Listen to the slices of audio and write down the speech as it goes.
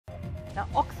Now,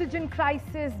 oxygen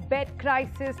crisis, bed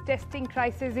crisis, testing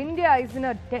crisis, India is in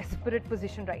a desperate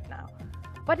position right now.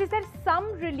 But is there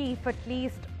some relief at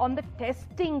least on the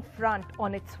testing front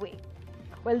on its way?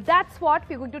 Well, that's what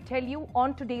we're going to tell you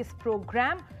on today's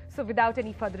program. So without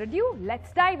any further ado,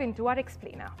 let's dive into our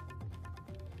explainer.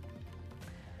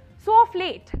 So of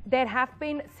late, there have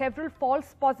been several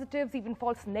false positives, even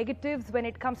false negatives when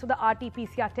it comes to the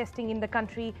RT-PCR testing in the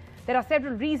country. There are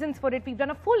several reasons for it. We've done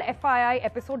a full FYI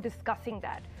episode discussing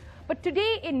that. But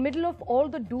today, in middle of all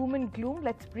the doom and gloom,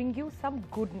 let's bring you some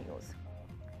good news.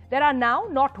 There are now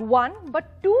not one,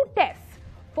 but two tests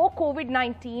for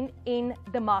COVID-19 in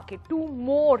the market. Two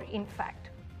more, in fact,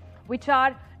 which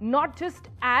are not just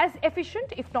as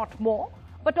efficient, if not more,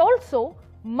 but also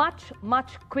much,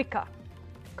 much quicker.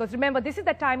 Because remember, this is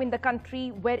the time in the country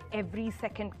where every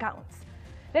second counts.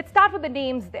 Let's start with the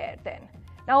names there then.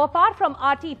 Now, apart from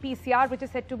RT-PCR, which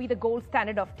is said to be the gold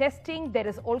standard of testing, there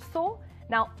is also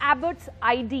now Abbott's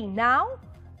ID Now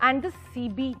and the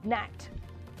CB-NAAT.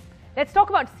 Let's talk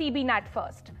about CB-NAAT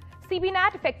first.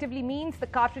 CB-NAAT effectively means the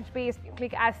cartridge-based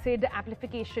nucleic acid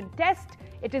amplification test.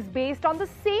 It is based on the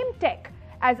same tech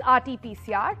as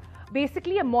RT-PCR,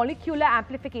 basically a molecular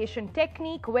amplification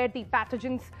technique where the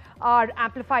pathogens are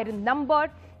amplified in number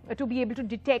to be able to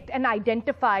detect and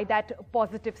identify that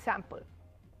positive sample.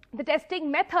 The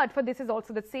testing method for this is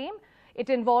also the same. It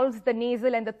involves the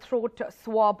nasal and the throat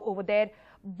swab over there,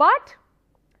 but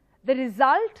the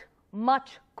result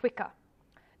much quicker.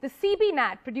 The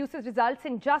CB-NAAT produces results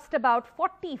in just about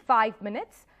 45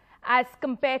 minutes as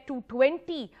compared to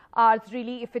 20 hours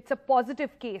really if it's a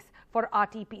positive case for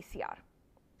RT-PCR.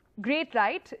 Great,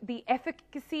 right? The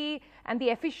efficacy and the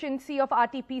efficiency of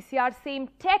RT-PCR, same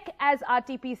tech as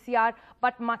RT-PCR,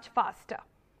 but much faster.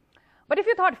 But if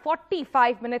you thought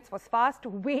 45 minutes was fast,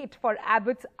 wait for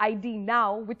Abbott's ID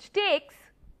Now, which takes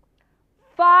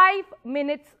 5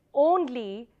 minutes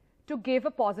only to give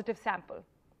a positive sample.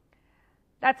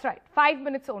 That's right, 5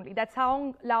 minutes only. That's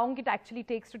how long it actually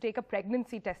takes to take a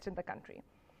pregnancy test in the country.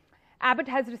 Abbott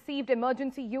has received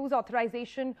emergency use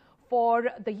authorization for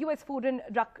the US Food and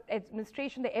Drug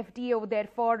Administration, the FDA over there,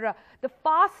 for the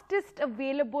fastest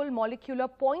available molecular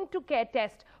point-to-care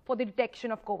test for the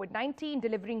detection of COVID-19,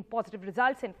 delivering positive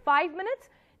results in 5 minutes,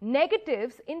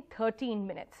 negatives in 13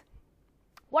 minutes.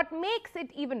 What makes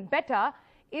it even better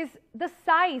is the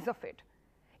size of it.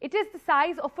 It is the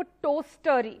size of a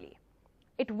toaster, really.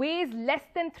 It weighs less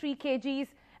than 3 kgs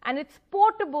and it's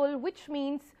portable, which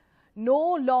means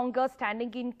no longer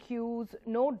standing in queues,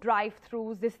 no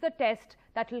drive-thrus. This is the test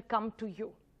that will come to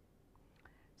you.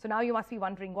 So now you must be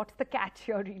wondering, what's the catch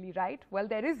here really, right? Well,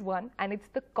 there is one, and it's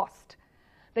the cost.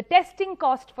 The testing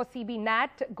cost for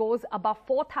CB-NAAT goes above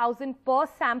 4,000 per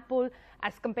sample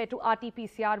as compared to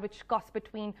RT-PCR, which costs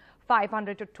between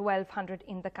 500 to 1,200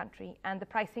 in the country. And the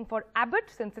pricing for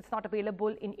Abbott, since it's not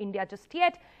available in India just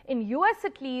yet, in US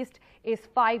at least, is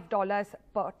 $5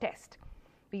 per test.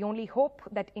 We only hope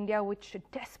that India, which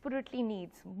desperately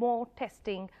needs more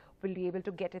testing, will be able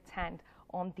to get its hand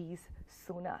on these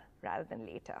sooner rather than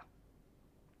later.